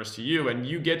and generous to you, and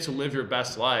you get to live your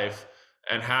best life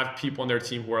and have people in their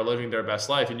team who are living their best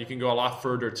life, and you can go a lot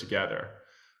further together.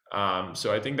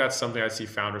 So I think that's something I see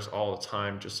founders all the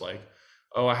time, just like,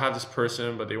 oh, I have this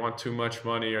person, but they want too much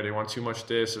money, or they want too much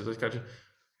this, or this kind of,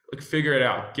 like, figure it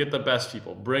out. Get the best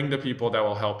people. Bring the people that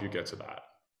will help you get to that.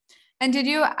 And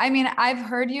I mean, I've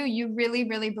heard you really,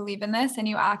 really believe in this and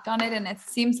you act on it. And it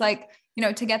seems like, you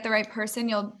know, to get the right person,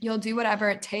 you'll do whatever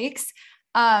it takes.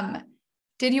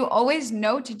 Did you always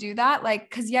know to do that?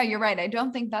 Like, cause yeah, you're right. I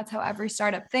don't think that's how every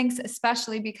startup thinks,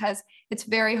 especially because it's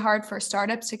very hard for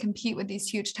startups to compete with these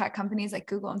huge tech companies like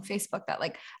Google and Facebook that,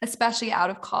 like, especially out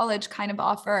of college, kind of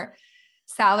offer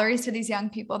salaries to these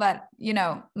young people that, you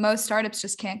know, most startups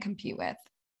just can't compete with.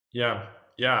 Yeah.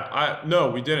 No,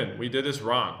 we didn't. We did this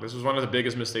wrong. This was one of the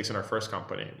biggest mistakes in our first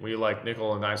company. We like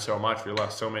nickel and dime so much. We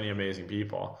lost so many amazing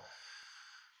people.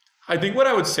 I think what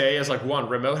I would say is, like, one,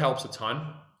 remote helps a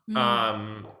ton.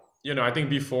 You know, I think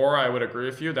before I would agree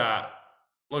with you that,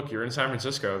 look, you're in San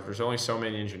Francisco, there's only so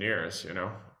many engineers, you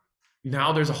know.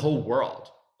 Now there's a whole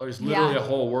world. There's literally a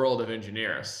whole world of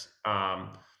engineers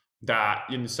that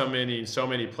in so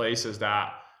many places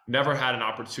that never had an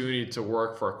opportunity to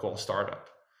work for a cool startup.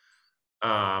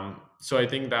 So I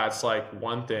think that's like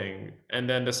one thing. And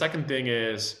then the second thing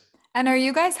is, and are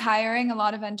you guys hiring a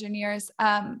lot of engineers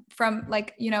from,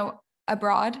 like, you know,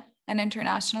 abroad and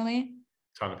internationally?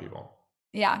 Ton of people.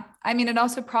 Yeah. I mean, it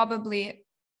also probably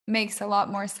makes a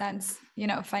lot more sense, you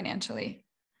know, financially.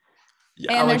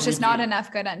 Yeah, and like, there's just not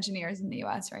enough good engineers in the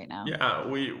US right now. Yeah,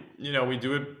 we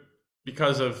do it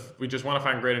because we just want to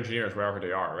find great engineers wherever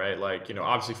they are, right? Like, you know,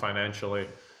 obviously financially,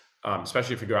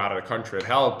 especially if you go out of the country, it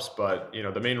helps. But, you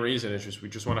know, the main reason is we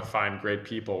just want to find great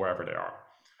people wherever they are.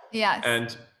 Yes.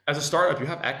 And as a startup, you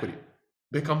have equity.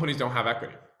 Big companies don't have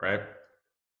equity, right?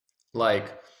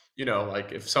 Like, you know,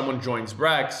 like if someone joins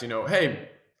Brex, you know, hey,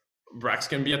 Brex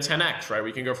can be a 10x, right?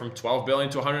 We can go from 12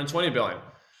 billion to 120 billion.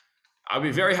 I'll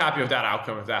be very happy with that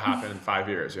outcome if that happened in 5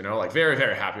 years, you know, like very,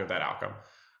 very happy with that outcome.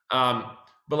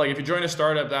 But like if you join a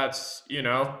startup that's, you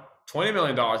know, $20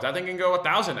 million, that thing can go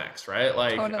 1,000x, right?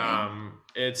 Like,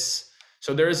 totally.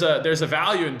 So there's a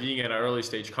value in being in an early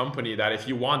stage company that if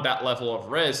you want that level of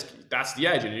risk, that's the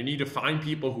edge, and you need to find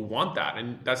people who want that,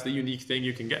 and that's the unique thing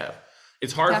you can give.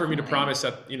 It's hard for me to promise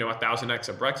that, you know, 1,000x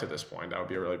of Brex at this point. That would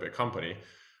be a really big company.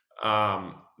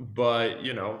 But,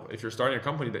 you know, if you're starting a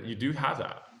company, that you do have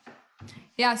that.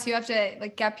 Yeah. So you have to,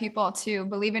 like, get people to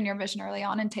believe in your vision early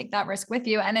on and take that risk with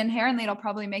you. And inherently it'll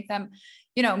probably make them,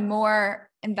 you know, more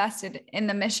invested in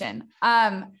the mission.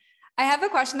 I have a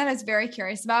question that I was very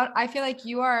curious about. I feel like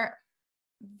you are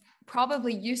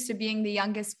probably used to being the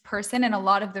youngest person in a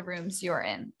lot of the rooms you're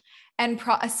in. And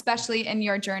especially in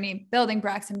your journey building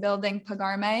Brex and building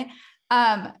Pagarme.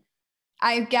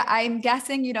 I'm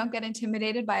guessing you don't get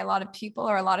intimidated by a lot of people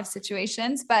or a lot of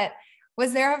situations, but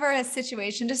was there ever a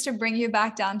situation, just to bring you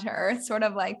back down to earth, sort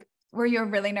of like, were you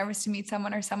really nervous to meet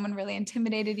someone, or someone really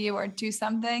intimidated you or do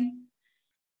something?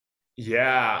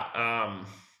 Yeah.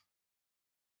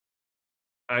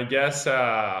 I guess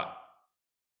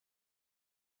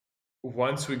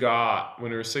once when we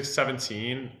were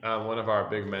 17, one of our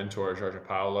big mentors, Jorge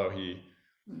Paulo,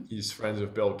 he's friends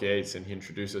with Bill Gates, and he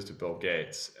introduced us to Bill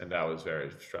Gates, and that was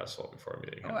very stressful before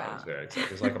meeting him. I was very excited.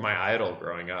 He was like my idol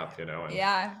growing up, and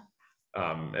yeah.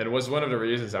 And it was one of the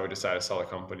reasons I would decide to sell the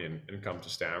company and come to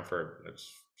Stanford.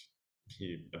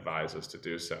 He advised us to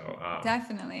do so.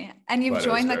 Definitely. And you've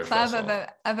joined the club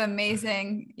of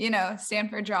amazing,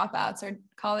 Stanford dropouts or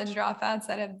college dropouts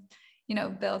that have,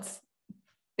 built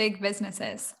big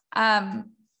businesses.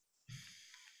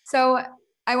 So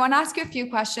I want to ask you a few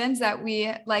questions that we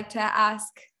like to ask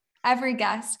every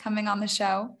guest coming on the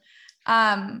show.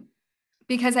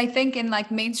 Because I think in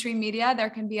like mainstream media, there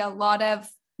can be a lot of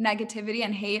negativity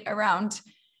and hate around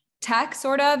tech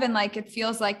sort of. And like, it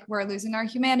feels like we're losing our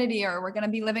humanity, or we're going to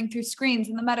be living through screens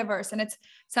in the metaverse. And it's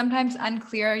sometimes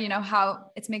unclear,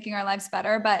 how it's making our lives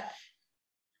better. But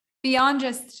beyond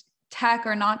just tech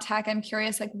or not tech, I'm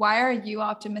curious, like, why are you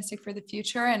optimistic for the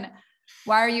future, and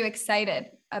why are you excited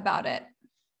about it?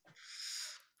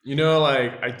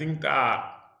 I think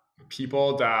that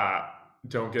people that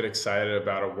don't get excited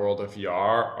about a world of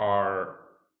VR are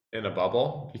in a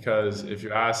bubble, because if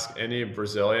you ask any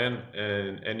Brazilian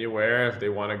and anywhere if they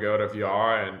want to go to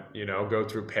VR and go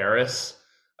through Paris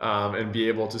and be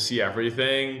able to see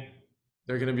everything,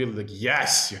 they're gonna be like,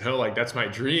 yes, that's my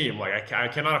dream. Like I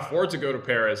cannot afford to go to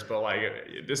Paris, but like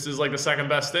this is like the second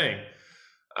best thing.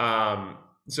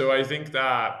 So I think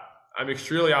that I'm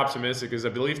extremely optimistic, because I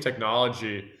believe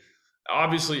technology,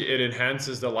 obviously it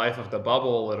enhances the life of the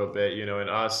bubble a little bit, in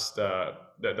us, the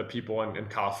people in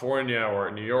California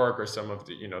or New York or some of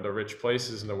the, the rich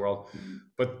places in the world.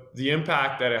 But the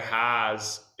impact that it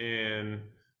has in,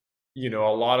 a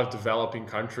lot of developing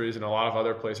countries and a lot of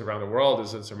other places around the world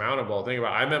is insurmountable. Think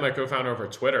about it. I met my co-founder over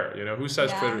Twitter. Who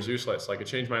says Twitter is useless? Like, it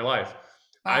changed my life.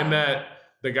 Wow. I met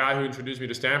the guy who introduced me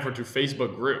to Stanford through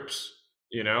Facebook groups,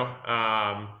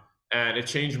 and it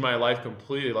changed my life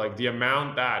completely. Like, the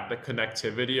amount that the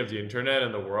connectivity of the internet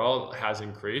and the world has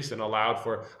increased and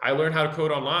I learned how to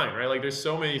code online, right? Like, there's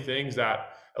so many things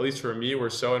that, at least for me, were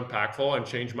so impactful and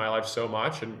changed my life so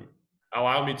much, and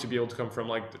allowed me to be able to come from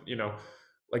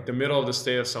like the middle of the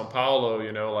state of Sao Paulo,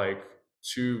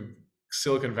 to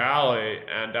Silicon Valley,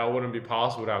 and that wouldn't be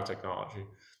possible without technology.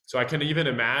 So I can even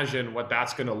imagine what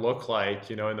that's going to look like,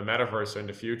 in the metaverse or in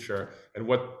the future, and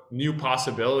what new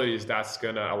possibilities that's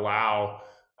going to allow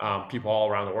people all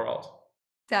around the world.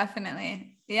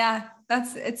 Definitely. Yeah,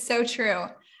 it's so true.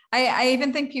 I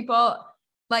even think people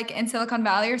like in Silicon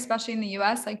Valley, or especially in the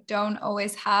US, like don't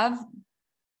always have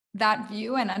that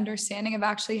view and understanding of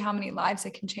actually how many lives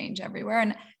it can change everywhere,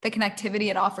 and the connectivity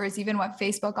it offers, even what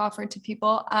Facebook offered to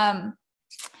people.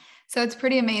 So it's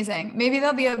pretty amazing. Maybe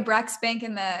there'll be a Brex bank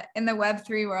in the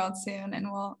Web3 world soon,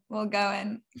 and we'll go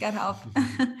and get help.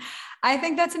 I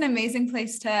think that's an amazing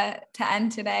place to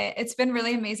end today. It's been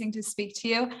really amazing to speak to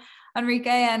you, Henrique,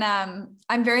 and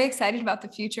I'm very excited about the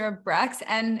future of Brex,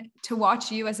 and to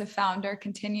watch you as a founder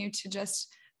continue to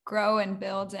just grow and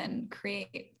build and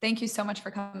create. Thank you so much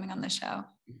for coming on the show.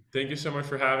 Thank you so much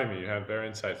for having me. You had very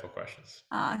insightful questions.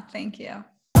 Thank you.